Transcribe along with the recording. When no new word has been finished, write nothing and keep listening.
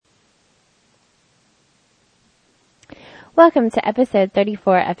Welcome to episode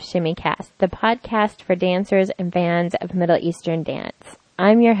 34 of ShimmyCast, the podcast for dancers and fans of Middle Eastern dance.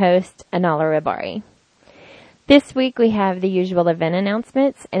 I'm your host, Anala Rabari. This week we have the usual event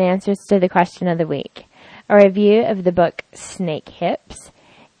announcements and answers to the question of the week, a review of the book Snake Hips,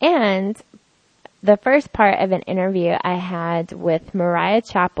 and the first part of an interview I had with Mariah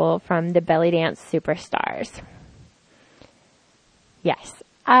Chappell from the Belly Dance Superstars. Yes,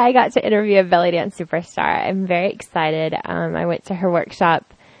 I got to interview a belly dance superstar. I'm very excited. I went to her workshop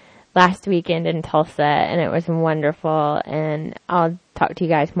last weekend in Tulsa, and it was wonderful, and I'll talk to you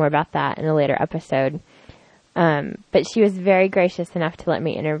guys more about that in a later episode. But she was very gracious enough to let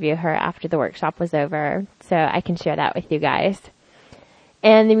me interview her after the workshop was over, so I can share that with you guys.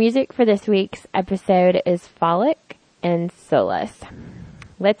 And the music for this week's episode is Frolic and Solace.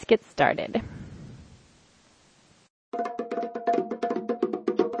 Let's get started.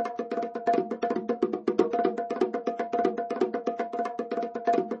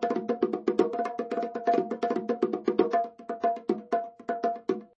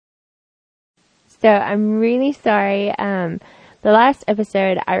 So I'm really sorry. The last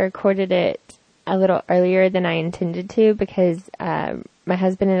episode, I recorded it a little earlier than I intended to because my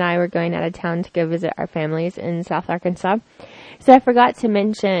husband and I were going out of town to go visit our families in South Arkansas. So I forgot to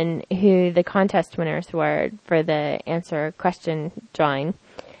mention who the contest winners were for the answer question drawing.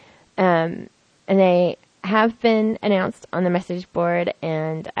 And they have been announced on the message board,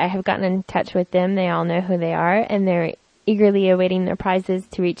 and I have gotten in touch with them. They all know who they are, and they're eagerly awaiting their prizes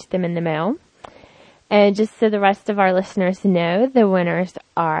to reach them in the mail. And just so the rest of our listeners know, the winners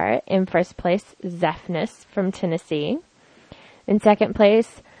are, in first place, Zephnis from Tennessee. In second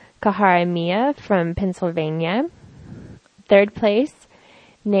place, Kahara Mia from Pennsylvania. Third place,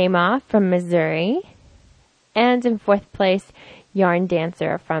 Nema from Missouri. And in fourth place, Yarn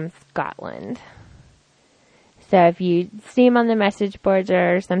Dancer from Scotland. So if you see them on the message boards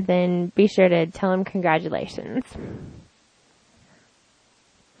or something, be sure to tell them congratulations.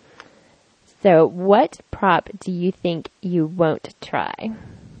 So what prop do you think you won't try?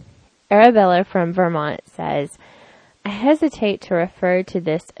 Arabella from Vermont says, I hesitate to refer to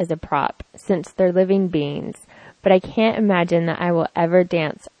this as a prop since they're living beings, but I can't imagine that I will ever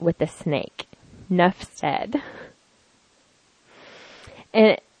dance with a snake. Nuff said.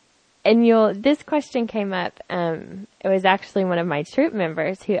 And this question came up, it was actually one of my troop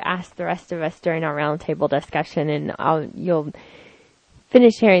members who asked the rest of us during our roundtable discussion, and you'll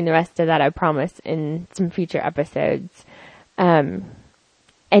finish hearing the rest of that, I promise, in some future episodes. And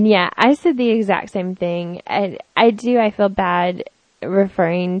yeah, I said the exact same thing. I feel bad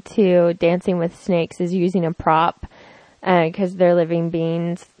referring to dancing with snakes as using a prop, because they're living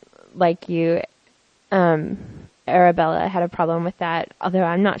beings like you. Arabella had a problem with that, although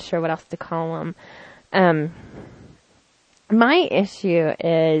I'm not sure what else to call them. My issue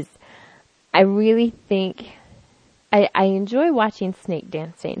is I really think I enjoy watching snake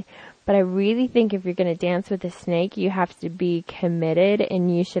dancing, but I really think if you're going to dance with a snake, you have to be committed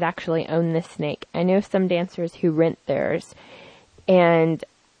and you should actually own the snake. I know some dancers who rent theirs, and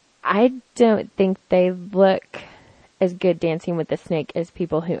I don't think they look as good dancing with the snake as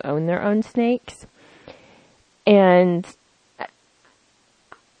people who own their own snakes. And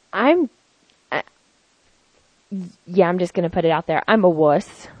I'm just going to put it out there. I'm a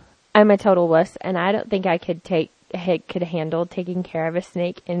wuss. I'm a total wuss, and I don't think I could handle taking care of a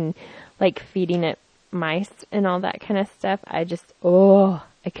snake and like feeding it mice and all that kind of stuff. I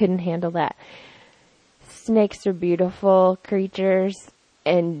couldn't handle that. Snakes are beautiful creatures,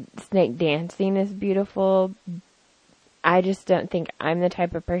 and snake dancing is beautiful. I just don't think I'm the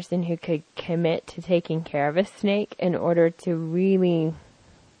type of person who could commit to taking care of a snake in order to really,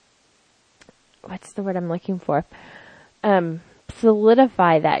 what's the word I'm looking for?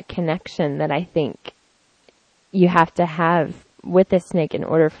 Solidify that connection that I think you have to have with a snake in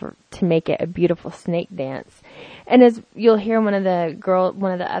order to make it a beautiful snake dance. And as you'll hear one of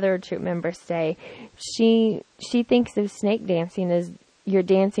the other troop members say, she thinks of snake dancing as you're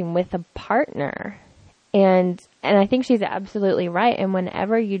dancing with a partner. And I think she's absolutely right. And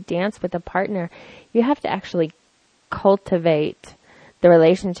whenever you dance with a partner, you have to actually cultivate the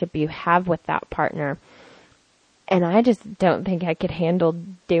relationship you have with that partner. And I just don't think I could handle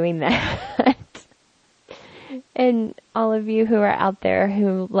doing that. And all of you who are out there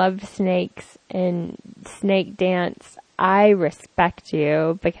who love snakes and snake dance, I respect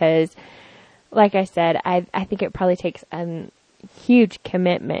you because, like I said, I think it probably takes a huge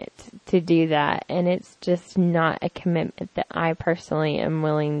commitment to do that. And it's just not a commitment that I personally am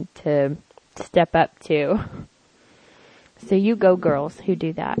willing to step up to. So you go, girls who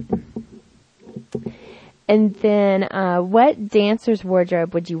do that. And then, what dancer's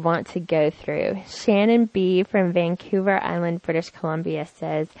wardrobe would you want to go through? Shannon B. from Vancouver Island, British Columbia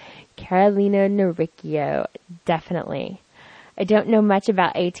says, Carolina Noricchio, definitely. I don't know much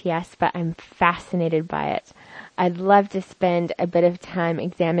about ATS, but I'm fascinated by it. I'd love to spend a bit of time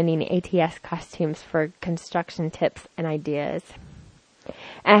examining ATS costumes for construction tips and ideas.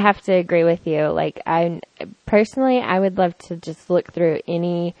 I have to agree with you. Like, I would love to just look through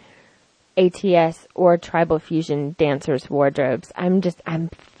any ATS or Tribal Fusion dancers' wardrobes. I'm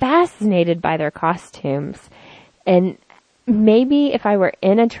fascinated by their costumes. And maybe if I were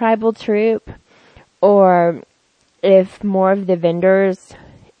in a tribal troupe, or if more of the vendors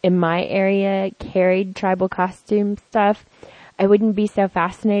in my area carried tribal costume stuff, I wouldn't be so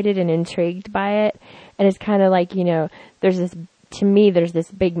fascinated and intrigued by it. And it's kind of like, there's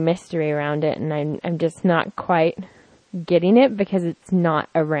this big mystery around it, and I'm just not quite getting it because it's not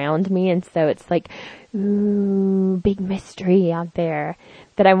around me. And so it's like, ooh, big mystery out there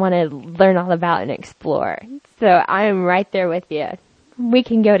that I want to learn all about and explore. So I am right there with you. We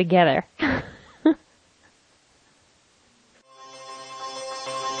can go together.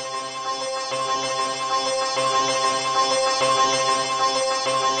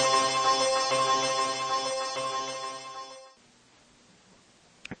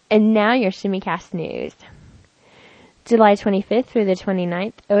 And now your ShimmyCast news. July 25th through the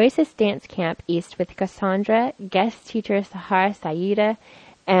 29th, Oasis Dance Camp East with Cassandra, guest teacher Sahara Saida,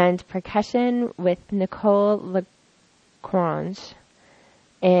 and percussion with Nicole Lagrange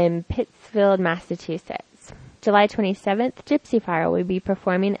in Pittsfield, Massachusetts. July 27th, Gypsy Fire will be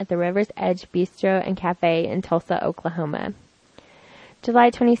performing at the River's Edge Bistro and Cafe in Tulsa, Oklahoma. July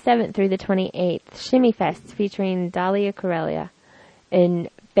 27th through the 28th, Shimmy Fest featuring Dahlia Corellia in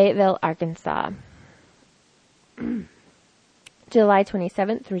Fayetteville, Arkansas. July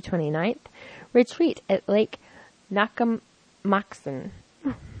 27th through 29th, retreat at Lake Nakamoxon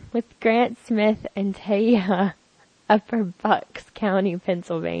with Grant Smith and Taya, Upper Bucks County,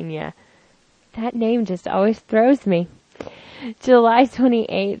 Pennsylvania. That name just always throws me. July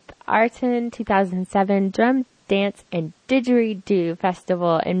 28th, Arton 2007 Drum, Dance, and Didgeridoo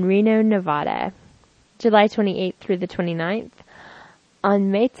Festival in Reno, Nevada. July 28th through the 29th,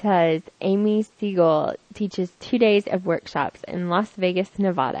 on Metas, Amy Siegel teaches 2 days of workshops in Las Vegas,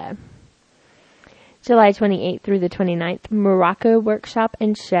 Nevada. July 28th through the 29th, Morocco Workshop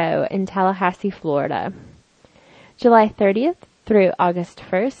and Show in Tallahassee, Florida. July 30th through August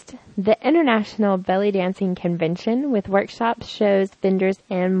 1st, the International Belly Dancing Convention with workshops, shows, vendors,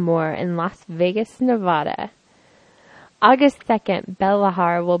 and more in Las Vegas, Nevada. August 2nd,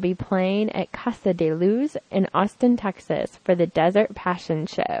 Bellahar will be playing at Casa de Luz in Austin, Texas for the Desert Passion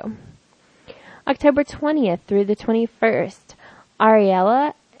Show. October 20th through the 21st,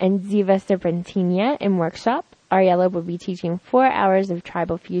 Ariella and Ziva Serpentina in workshop. Ariella will be teaching 4 hours of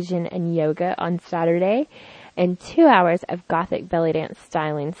tribal fusion and yoga on Saturday and 2 hours of Gothic belly dance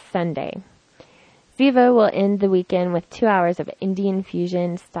styling Sunday. Ziva will end the weekend with 2 hours of Indian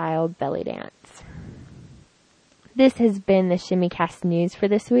fusion style belly dance. This has been the ShimmyCast news for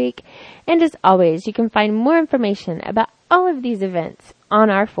this week, and as always, you can find more information about all of these events on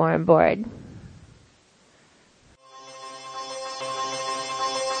our forum board.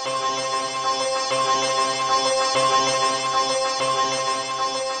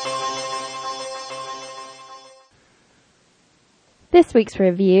 This week's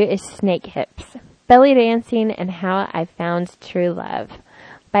review is Snake Hips, Belly Dancing and How I Found True Love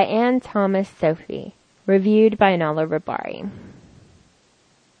by Anne Thomas Sophie. Reviewed by Nala Rabari.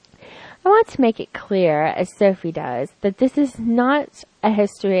 I want to make it clear, as Sophie does, that this is not a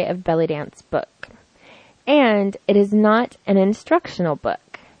history of belly dance book, and it is not an instructional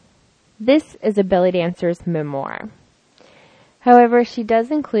book. This is a belly dancer's memoir. However, she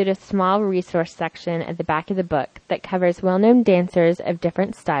does include a small resource section at the back of the book that covers well-known dancers of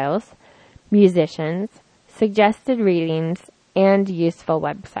different styles, musicians, suggested readings, and useful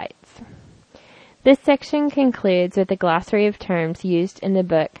websites. This section concludes with a glossary of terms used in the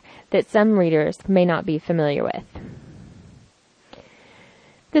book that some readers may not be familiar with.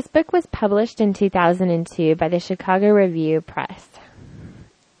 This book was published in 2002 by the Chicago Review Press.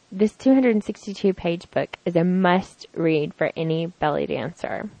 This 262-page book is a must-read for any belly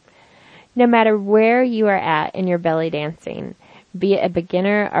dancer. No matter where you are at in your belly dancing, be it a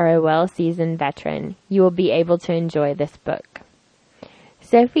beginner or a well-seasoned veteran, you will be able to enjoy this book.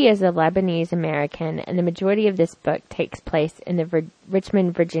 Sophie is a Lebanese American, and the majority of this book takes place in the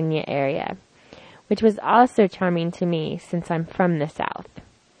Richmond, Virginia area, which was also charming to me since I'm from the South.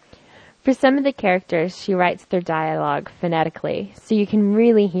 For some of the characters, she writes their dialogue phonetically, so you can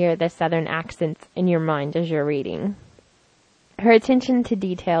really hear the Southern accents in your mind as you're reading. Her attention to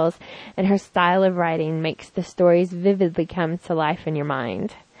details and her style of writing makes the stories vividly come to life in your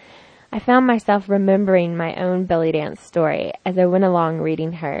mind. I found myself remembering my own belly dance story as I went along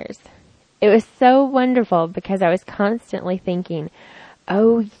reading hers. It was so wonderful because I was constantly thinking,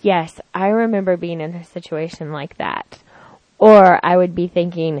 oh yes, I remember being in a situation like that. Or I would be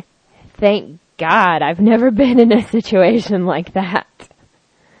thinking, thank God I've never been in a situation like that.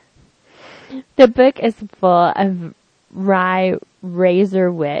 The book is full of wry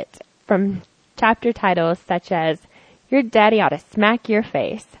razor wit from chapter titles such as Your Daddy Ought to Smack Your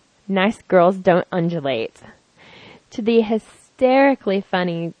Face, Nice Girls Don't Undulate, to the hysterically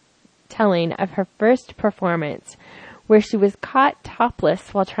funny telling of her first performance where she was caught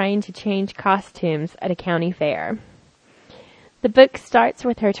topless while trying to change costumes at a county fair. The book starts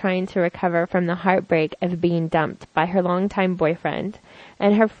with her trying to recover from the heartbreak of being dumped by her longtime boyfriend,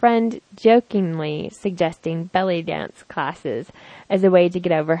 and her friend jokingly suggesting belly dance classes as a way to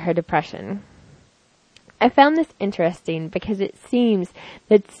get over her depression. I found this interesting because it seems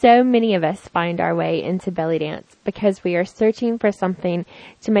that so many of us find our way into belly dance because we are searching for something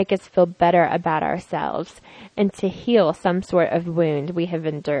to make us feel better about ourselves and to heal some sort of wound we have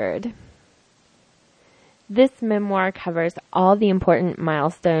endured. This memoir covers all the important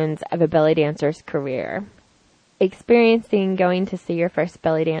milestones of a belly dancer's career. Experiencing going to see your first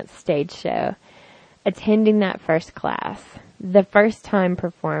belly dance stage show, attending that first class, the first time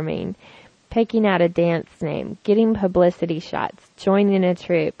performing, picking out a dance name, getting publicity shots, joining a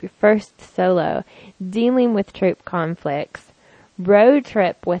troupe, your first solo, dealing with troupe conflicts, road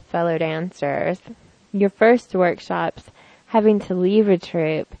trip with fellow dancers, your first workshops, having to leave a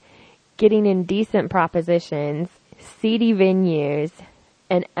troupe, getting indecent propositions, seedy venues,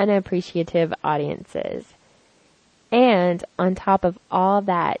 and unappreciative audiences. And on top of all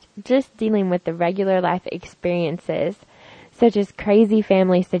that, just dealing with the regular life experiences, such as crazy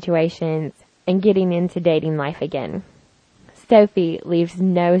family situations and getting into dating life again. Sophie leaves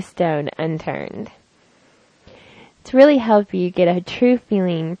no stone unturned. To really help you get a true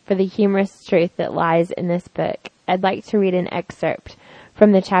feeling for the humorous truth that lies in this book, I'd like to read an excerpt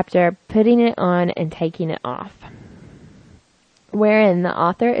from the chapter Putting It On and Taking It Off, wherein the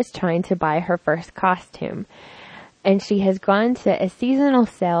author is trying to buy her first costume, and she has gone to a seasonal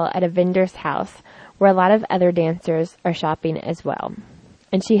sale at a vendor's house where a lot of other dancers are shopping as well.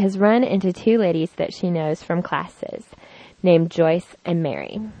 And she has run into two ladies that she knows from classes, named Joyce and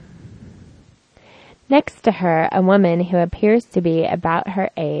Mary. Next to her, a woman who appears to be about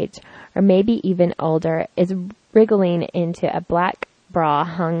her age, or maybe even older, is wriggling into a black bra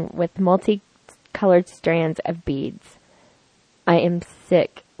hung with multicolored strands of beads. I am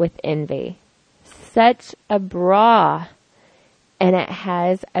sick with envy. Such a bra! And it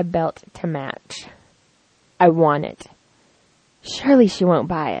has a belt to match. I want it. Surely she won't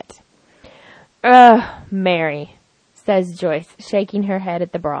buy it. Ugh, Mary, says Joyce, shaking her head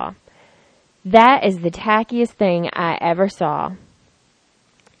at the bra. That is the tackiest thing I ever saw.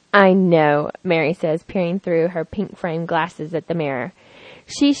 I know, Mary says, peering through her pink frame glasses at the mirror.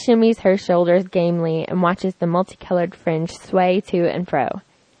 She shimmies her shoulders gamely and watches the multicolored fringe sway to and fro.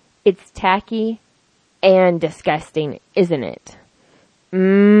 It's tacky and disgusting, isn't it?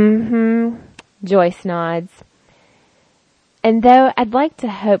 Mm-hmm, Joyce nods. And though I'd like to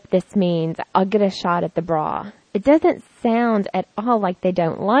hope this means I'll get a shot at the bra, it doesn't sound at all like they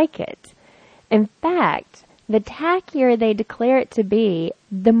don't like it. In fact, the tackier they declare it to be,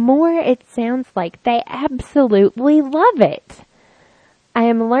 the more it sounds like they absolutely love it. I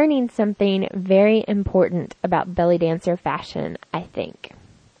am learning something very important about belly dancer fashion, I think.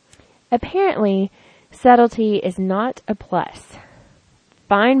 Apparently, subtlety is not a plus.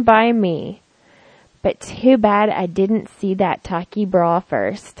 Fine by me. But too bad I didn't see that tacky bra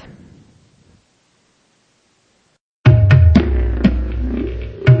first.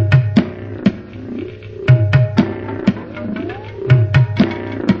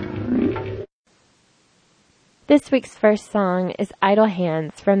 This week's first song is Idle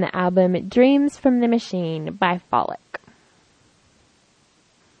Hands from the album Dreams from the Machine by Follick.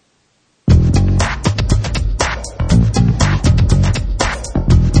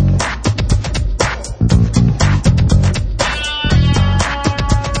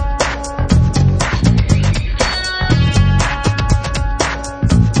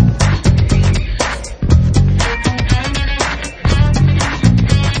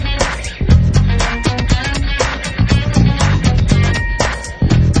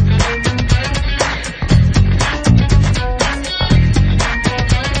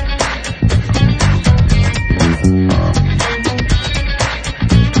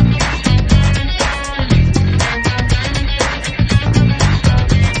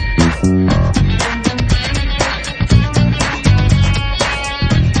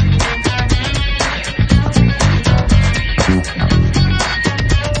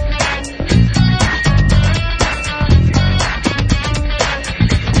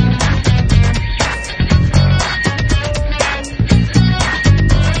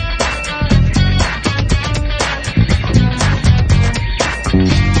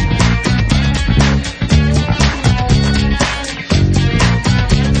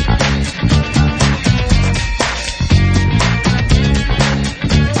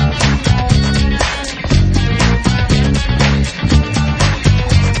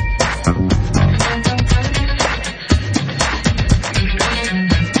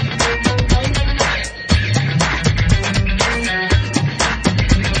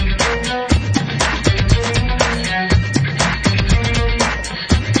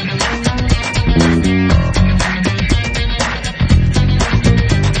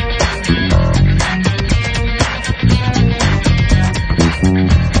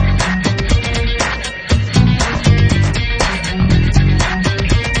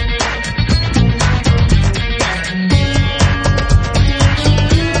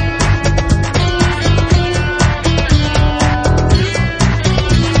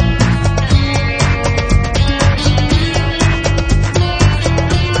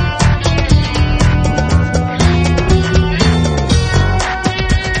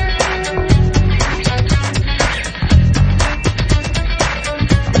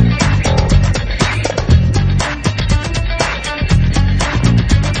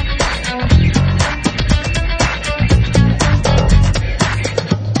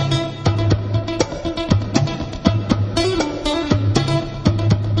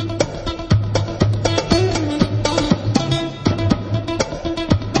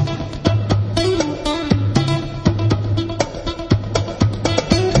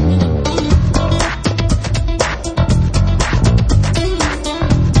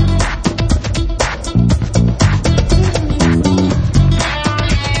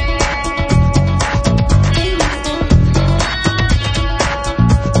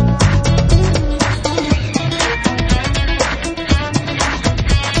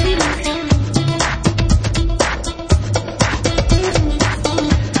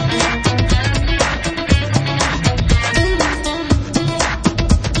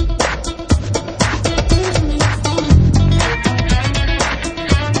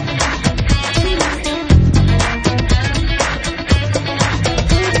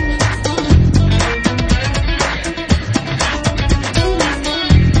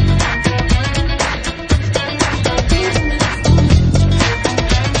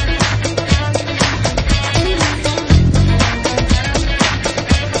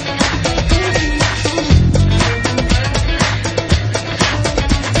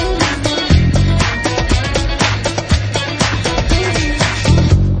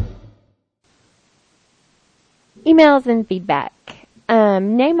 emails and feedback.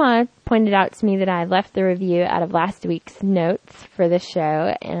 Neymar pointed out to me that I left the review out of last week's notes for the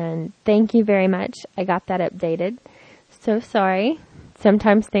show, and thank you very much. I got that updated. So sorry.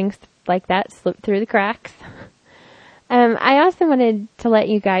 Sometimes things like that slip through the cracks. I also wanted to let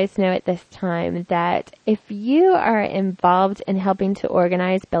you guys know at this time that if you are involved in helping to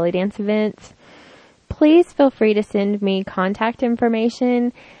organize belly dance events, please feel free to send me contact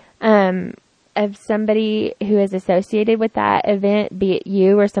information of somebody who is associated with that event, be it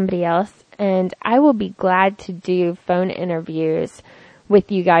you or somebody else, and I will be glad to do phone interviews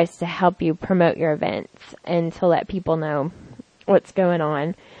with you guys to help you promote your events and to let people know what's going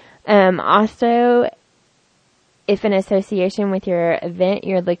on. Also, if in association with your event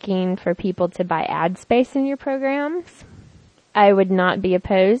you're looking for people to buy ad space in your programs, I would not be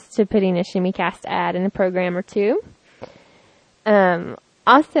opposed to putting a ShimmyCast ad in a program or two.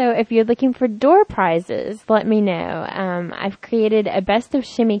 Also, if you're looking for door prizes, let me know. I've created a Best of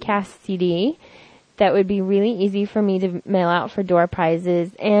ShimmyCast CD that would be really easy for me to mail out for door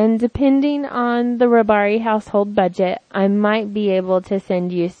prizes, and depending on the Robari household budget, I might be able to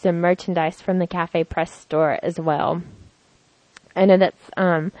send you some merchandise from the Cafe Press store as well. I know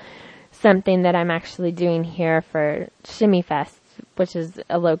that's something that I'm actually doing here for Shimmy Fest, which is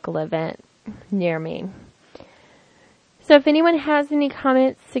a local event near me. So if anyone has any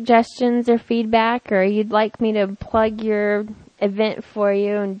comments, suggestions, or feedback, or you'd like me to plug your event for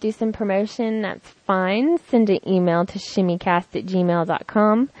you and do some promotion, that's fine. Send an email to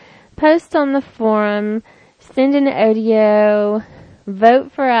shimmycast@gmail.com. Post on the forum. Send an audio.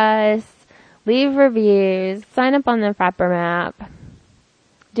 Vote for us. Leave reviews. Sign up on the Frapper Map.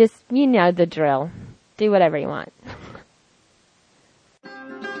 Just, you know the drill. Do whatever you want.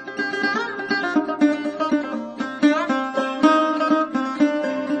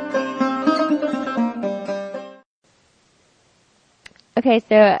 Okay,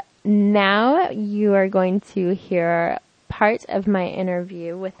 so now you are going to hear part of my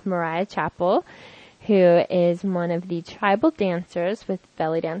interview with Mariah Chappell, who is one of the tribal dancers with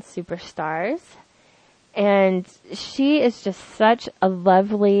Belly Dance Superstars. And she is just such a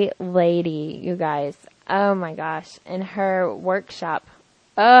lovely lady, you guys. Oh my gosh. And her workshop,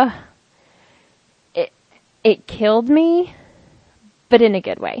 it killed me, but in a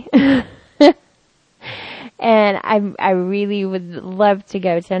good way. And I really would love to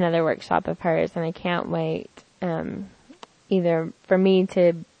go to another workshop of hers, and I can't wait, either for me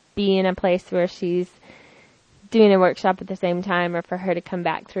to be in a place where she's doing a workshop at the same time, or for her to come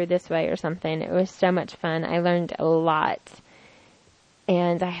back through this way or something. It was so much fun. I learned a lot,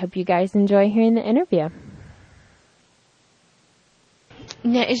 and I hope you guys enjoy hearing the interview.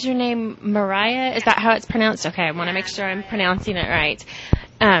 Now, is your name Mariah? Is that how it's pronounced? Okay, I want to make sure I'm pronouncing it right.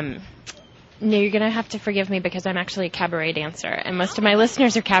 No, you're going to have to forgive me because I'm actually a cabaret dancer, and most of my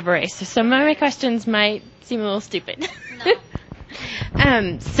listeners are cabaret, so some of my questions might seem a little stupid. No.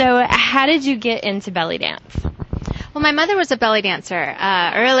 So how did you get into belly dance? Well, my mother was a belly dancer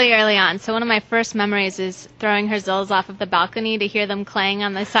early on, so one of my first memories is throwing her zills off of the balcony to hear them clang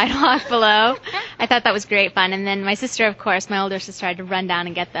on the sidewalk below. I thought that was great fun, and then my sister, of course, my older sister, had to run down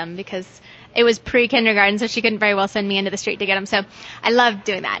and get them because it was pre-kindergarten, so she couldn't very well send me into the street to get them. So I loved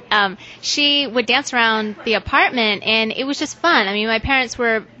doing that. She would dance around the apartment, and it was just fun. I mean, my parents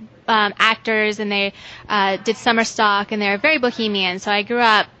were actors, and they did summer stock, and they were very bohemian. So I grew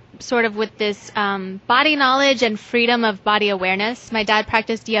up sort of with this body knowledge and freedom of body awareness. My dad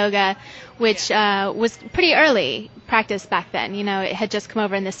practiced yoga, which was pretty early practice back then. You know, it had just come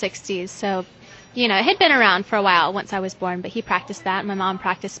over in the 60s, so you know, it had been around for a while once I was born, but he practiced that, and my mom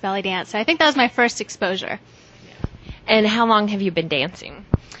practiced belly dance. So I think that was my first exposure. And how long have you been dancing?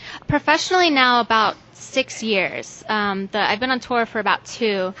 Professionally now about 6 years. I've been on tour for about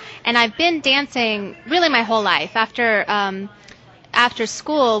 2, and I've been dancing really my whole life. After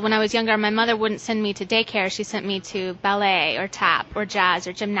school, when I was younger, my mother wouldn't send me to daycare. She sent me to ballet or tap or jazz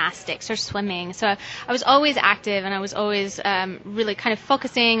or gymnastics or swimming. So I was always active, and I was always really kind of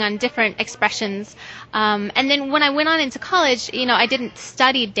focusing on different expressions. And then when I went on into college, you know, I didn't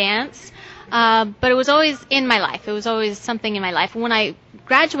study dance, but it was always in my life. It was always something in my life. When I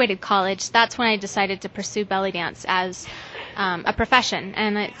graduated college, that's when I decided to pursue belly dance as a profession,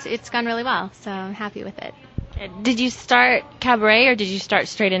 and it's gone really well, so I'm happy with it. Did you start cabaret, or did you start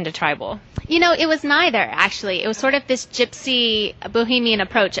straight into tribal? You know, it was neither, actually. It was sort of this gypsy bohemian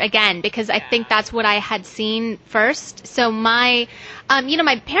approach, again, because I think that's what I had seen first. So my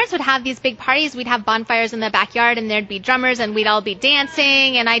parents would have these big parties. We'd have bonfires in the backyard, and there'd be drummers, and we'd all be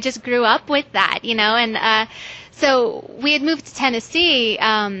dancing, and I just grew up with that, you know, and So we had moved to Tennessee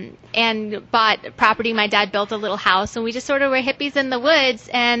and bought property. My dad built a little house, and we just sort of were hippies in the woods.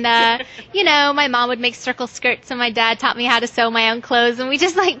 And, my mom would make circle skirts, and my dad taught me how to sew my own clothes, and we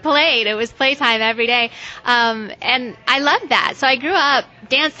just, played. It was playtime every day. And I loved that. So I grew up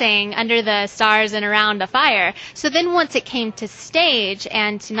dancing under the stars and around a fire. So then once it came to stage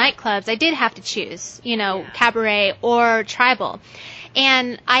and to nightclubs, I did have to choose, cabaret or tribal.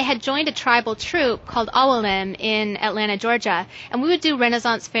 And I had joined a tribal troupe called Awalim in Atlanta, Georgia. And we would do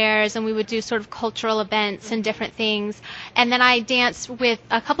Renaissance fairs, and we would do sort of cultural events and different things. And then I danced with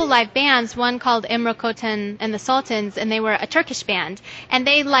a couple live bands, one called Imre Koten and the Sultans, and they were a Turkish band. And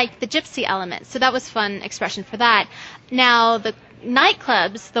they liked the gypsy element, so that was fun expression for that. Now, the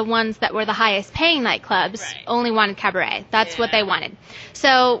nightclubs, the ones that were the highest paying nightclubs, only wanted cabaret. That's what they wanted.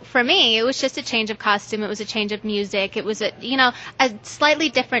 So for me, it was just a change of costume. It was a change of music. It was a slightly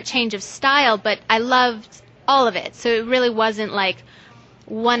different change of style, but I loved all of it. So it really wasn't like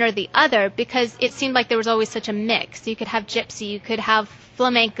one or the other, because it seemed like there was always such a mix. You could have gypsy, you could have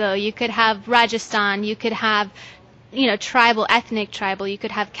flamenco, you could have Rajasthan, you could have tribal, ethnic tribal. You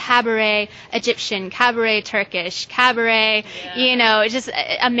could have cabaret Egyptian, cabaret Turkish, cabaret, just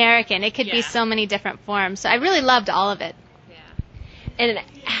American. It could be so many different forms. So I really loved all of it. Yeah. And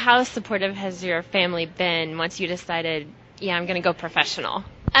how supportive has your family been once you decided, I'm going to go professional?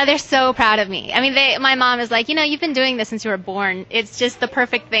 They're so proud of me. I mean, my mom is like, you've been doing this since you were born. It's just the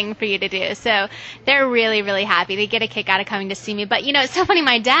perfect thing for you to do. So they're really, really happy. They get a kick out of coming to see me. But, it's so funny.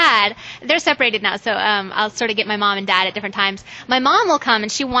 My dad, they're separated now. So, I'll sort of get my mom and dad at different times. My mom will come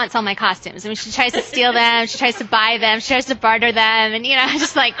and she wants all my costumes. I mean, she tries to steal them. She tries to buy them. She tries to barter them. And,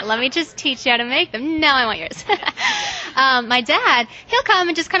 just like, let me just teach you how to make them. No, I want yours. My dad, he'll come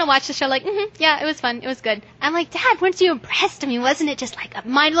and just kind of watch the show like, yeah, it was fun. It was good. I'm like, Dad, weren't you impressed? I mean, wasn't it just like a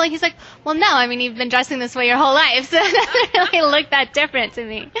mind-blowing? He's like, well, no, I mean, you've been dressing this way your whole life, so it doesn't really look that different to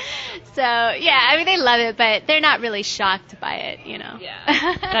me. So, yeah, I mean, they love it, but they're not really shocked by it,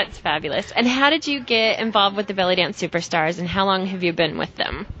 Yeah, that's fabulous. And how did you get involved with the Belly Dance Superstars, and how long have you been with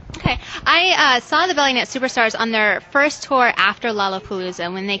them? Okay, I saw the Belly Dance Superstars on their first tour after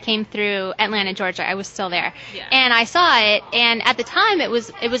Lollapalooza when they came through Atlanta, Georgia. I was still there, and I saw it. And at the time, it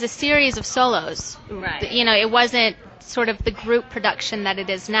was a series of solos. Right. It wasn't sort of the group production that it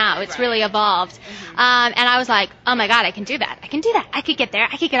is now. It's really evolved. And I was like, oh my God, I can do that. I could get there.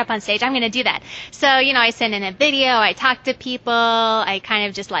 I could get up on stage. I'm going to do that. So, I sent in a video. I talked to people. I kind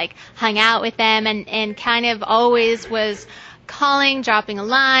of just hung out with them and kind of always was calling, dropping a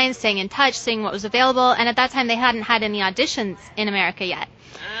line, staying in touch, seeing what was available. And at that time, they hadn't had any auditions in America yet.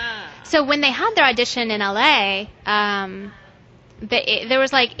 So when they had their audition in LA, there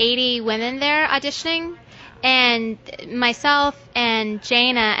was 80 women there auditioning. And myself and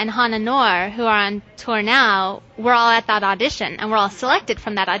Jaina and Hannah Noor, who are on tour now, were all at that audition, and we're all selected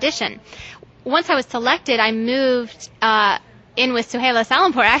from that audition. Once I was selected, I moved in with Suhaila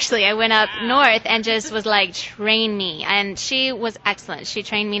Salampur. Actually, I went up north and just was like, train me. And she was excellent. She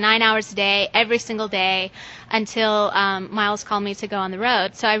trained me 9 hours a day, every single day, until Miles called me to go on the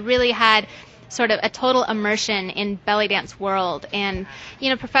road. So I really had sort of a total immersion in belly dance world. And,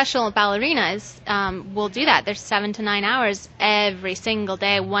 professional ballerinas will do that. There's 7 to 9 hours every single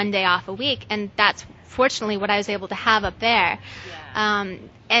day, 1 day off a week. And that's fortunately what I was able to have up there.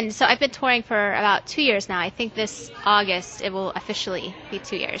 And so I've been touring for about 2 years now. I think this August it will officially be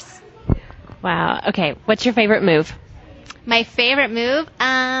 2 years. Wow. Okay. What's your favorite move? My favorite move?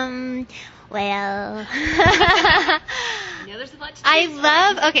 Well, there's a bunch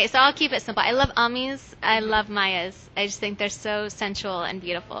okay, so I'll keep it simple. I love Amis. I love Mayas. I just think they're so sensual and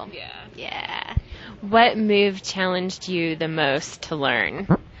beautiful. Yeah. What move challenged you the most to learn?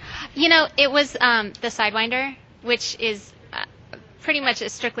 It was the Sidewinder, which is pretty much a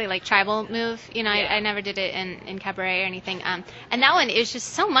strictly tribal move. I never did it in cabaret or anything. And that one is just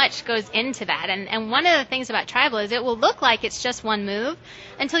so much goes into that. And one of the things about tribal is it will look like it's just one move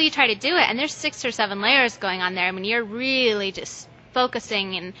until you try to do it. And there's 6 or 7 layers going on there. I mean, you're really just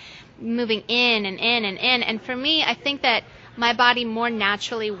focusing and moving in and in and in. And for me, I think that my body more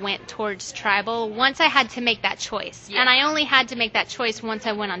naturally went towards tribal once I had to make that choice. And I only had to make that choice once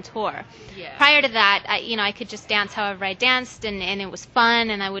I went on tour. Prior to that, I could just dance however I danced, and it was fun,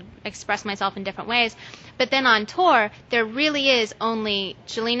 and I would express myself in different ways. But then on tour, there really is only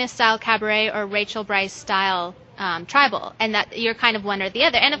Jelena-style cabaret or Rachel Bryce-style tribal, and that you're kind of one or the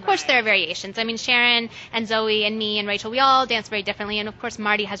other. And of course there are variations. I mean, Sharon and Zoe and me and Rachel, we all dance very differently. And of course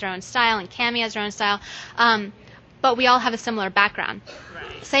Marty has her own style, and Cammie has her own style. But we all have a similar background.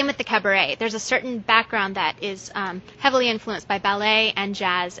 Same with the cabaret. There's a certain background that is heavily influenced by ballet and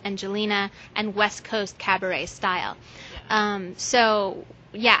jazz and Jelena and West Coast cabaret style. So,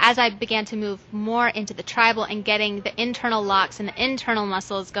 yeah, as I began to move more into the tribal and getting the internal locks and the internal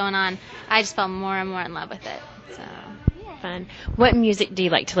muscles going on, I just fell more and more in love with it. So, yeah. Fun. What music do you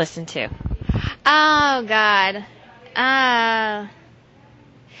like to listen to? Oh, God.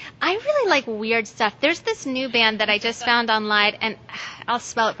 I really like weird stuff. There's this new band that I just found online, and I'll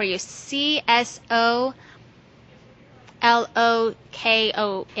spell it for you. CSOLOKOM.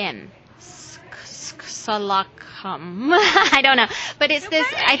 Solocum. I don't know. But it's this,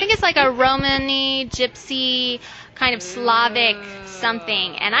 I think it's like a Romany, Gypsy, kind of Slavic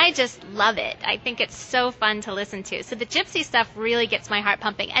something, and I just love it. I think it's so fun to listen to. So the Gypsy stuff really gets my heart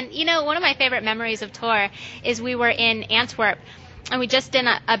pumping. And, you know, one of my favorite memories of tour is we were in Antwerp, and we just did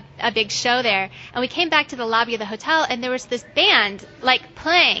a big show there, and we came back to the lobby of the hotel, and there was this band, like,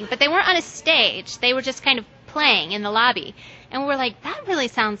 playing, but they weren't on a stage. They were just kind of playing in the lobby. And we were like, that really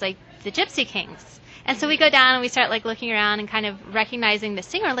sounds like the Gypsy Kings. And so we go down and we start, like, looking around and kind of recognizing the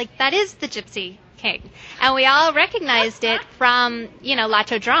singer, like, that is the Gypsy King. And we all recognized it from, you know,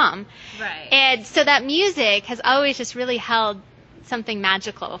 L'Autodrome. Right. And so that music has always just really held something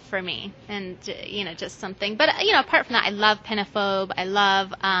magical for me, and you know, just something. But you know, apart from that, I love Pinaphobe. I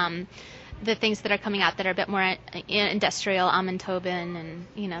love the things that are coming out that are a bit more industrial, Amon Tobin, and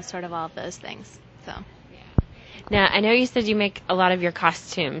you know, sort of all of those things. So. Now, I know you said you make a lot of your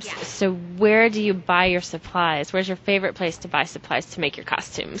costumes. Yeah. So where do you buy your supplies? Where's your favorite place to buy supplies to make your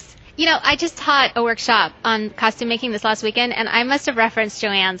costumes? You know, I just taught a workshop on costume making this last weekend, and I must have referenced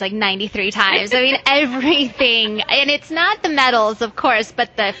Joann's like 93 times. I mean, everything. And it's not the metals, of course,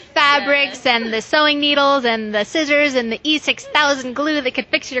 but the fabrics and the sewing needles and the scissors and the E6000 glue that could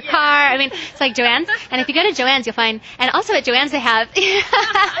fix your car. I mean, it's like Joann's. And if you go to Joann's, you'll find, and also at Joann's they have.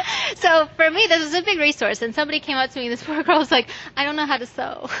 So for me, this was a big resource. And somebody came up to me, this poor girl was like, I don't know how to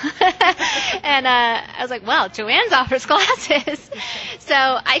sew. And I was like, well, Joann's offers classes. So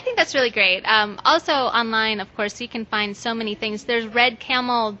I think that's really great. Also online, of course, you can find so many things. There's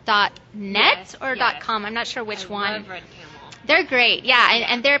redcamel.net or .com. I'm not sure which one. I love Red Camel. They're great, yeah,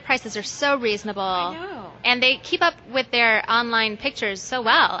 and their prices are so reasonable. I know. And they keep up with their online pictures so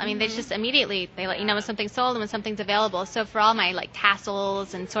well. I mean, they just immediately, they let you know when something's sold and when something's available. So for all my, like,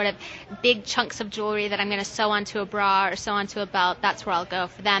 tassels and sort of big chunks of jewelry that I'm going to sew onto a bra or sew onto a belt, that's where I'll go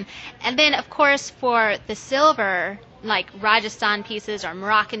for them. And then, of course, for the silver, like Rajasthan pieces or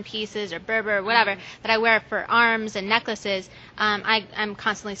Moroccan pieces or Berber or whatever that I wear for arms and necklaces, I'm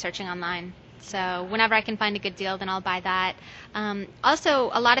constantly searching online. So whenever I can find a good deal, then I'll buy that. Also,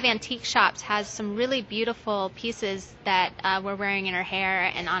 a lot of antique shops has some really beautiful pieces that we're wearing in our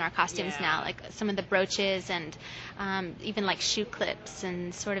hair and on our costumes now, like some of the brooches and even like shoe clips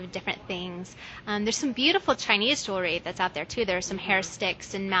and sort of different things. There's some beautiful Chinese jewelry that's out there too. There are some hair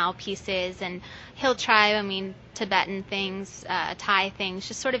sticks and Mao pieces and Hill Tribe, I mean Tibetan things, Thai things,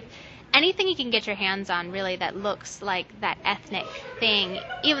 just sort of anything you can get your hands on, really, that looks like that ethnic thing,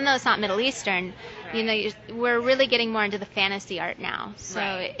 even though it's not Middle Eastern. Right. You know, we're really getting more into the fantasy art now. So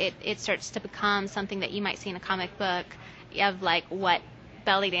it starts to become something that you might see in a comic book of, like, what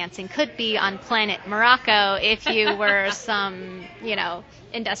belly dancing could be on planet Morocco if you were some, you know,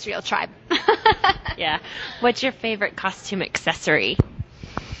 industrial tribe. Yeah. What's your favorite costume accessory?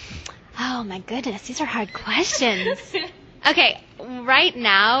 Oh, my goodness. These are hard questions. Okay, right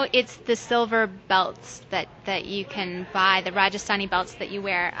now it's the silver belts that you can buy, the Rajasthani belts that you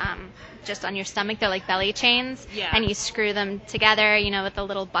wear just on your stomach. They're like belly chains, and you screw them together, you know, with a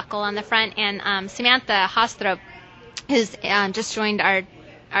little buckle on the front. And Samantha Hostrop, who's just joined our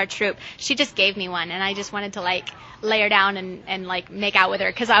troupe, she just gave me one, and I just wanted to, like, lay her down and like make out with her,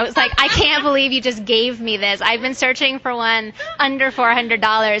 because I was like, I can't believe you just gave me this. I've been searching for one under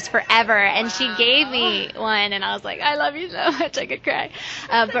 $400 forever, and she gave me one, and I was like, I love you so much, I could cry.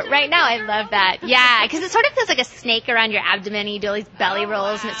 But right now I love that. Yeah, because it sort of feels like a snake around your abdomen. You do all these belly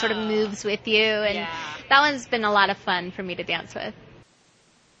rolls, and it sort of moves with you, and that one's been a lot of fun for me to dance with.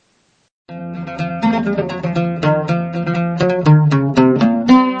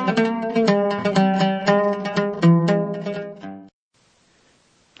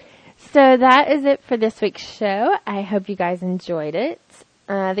 So that is it for this week's show. I hope you guys enjoyed it.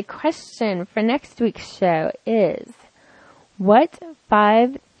 The question for next week's show is, what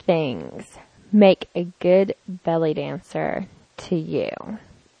 5 things make a good belly dancer to you?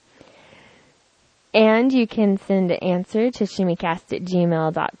 And you can send an answer to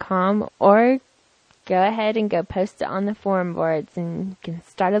shimmycast@gmail.com, or go ahead and go post it on the forum boards, and you can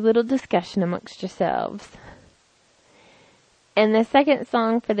start a little discussion amongst yourselves. And the second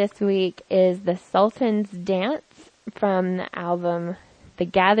song for this week is The Sultan's Dance from the album The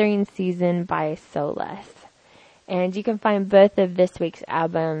Gathering Season by Soulless. And you can find both of this week's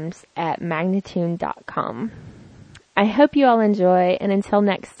albums at Magnatune.com. I hope you all enjoy, and until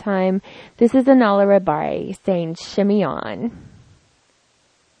next time, this is Anala Rabari saying shimmy on.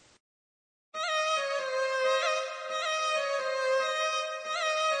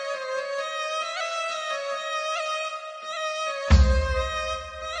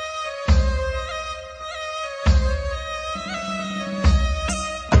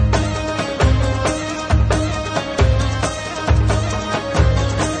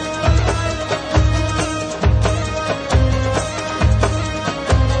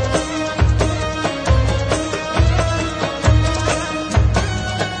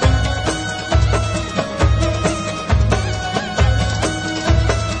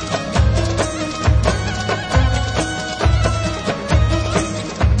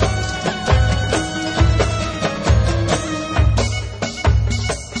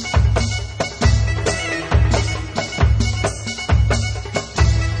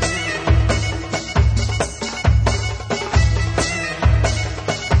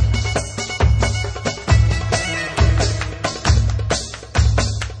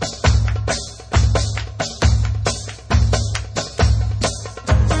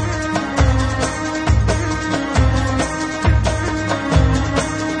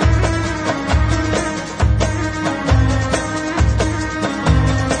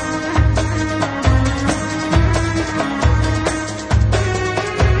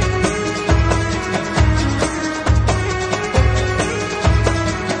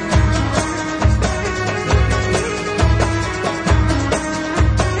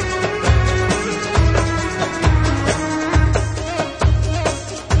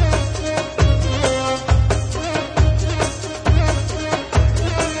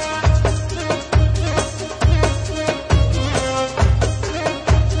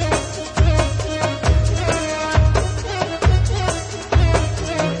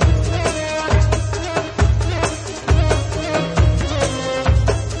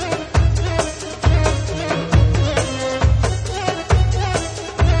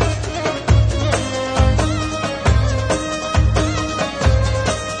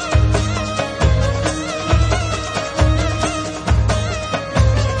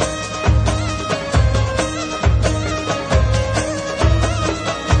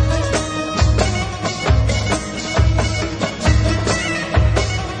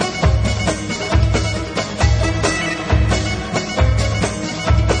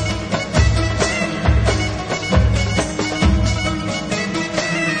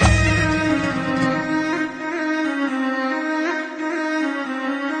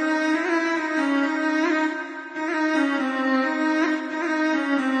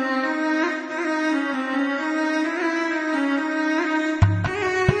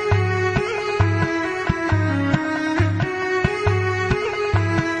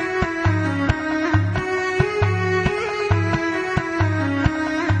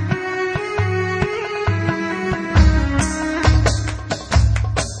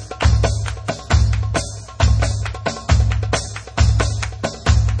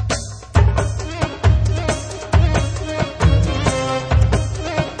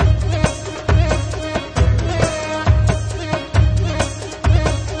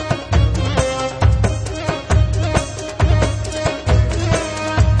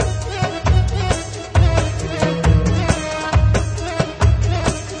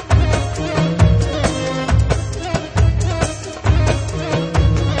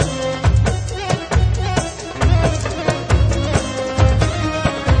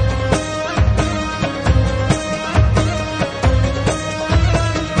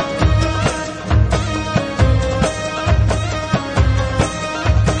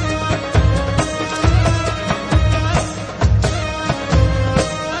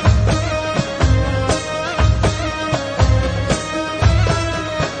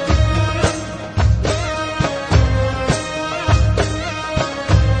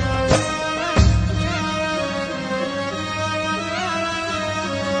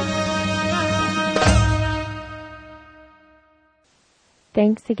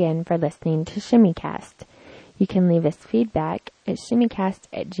 Thanks again for listening to ShimmyCast. You can leave us feedback at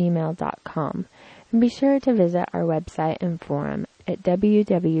shimmycast@gmail.com, and be sure to visit our website and forum at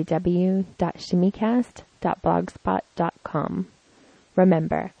www.shimmycast.blogspot.com.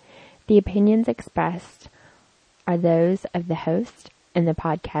 Remember, the opinions expressed are those of the host and the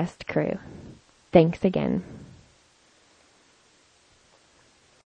podcast crew. Thanks again.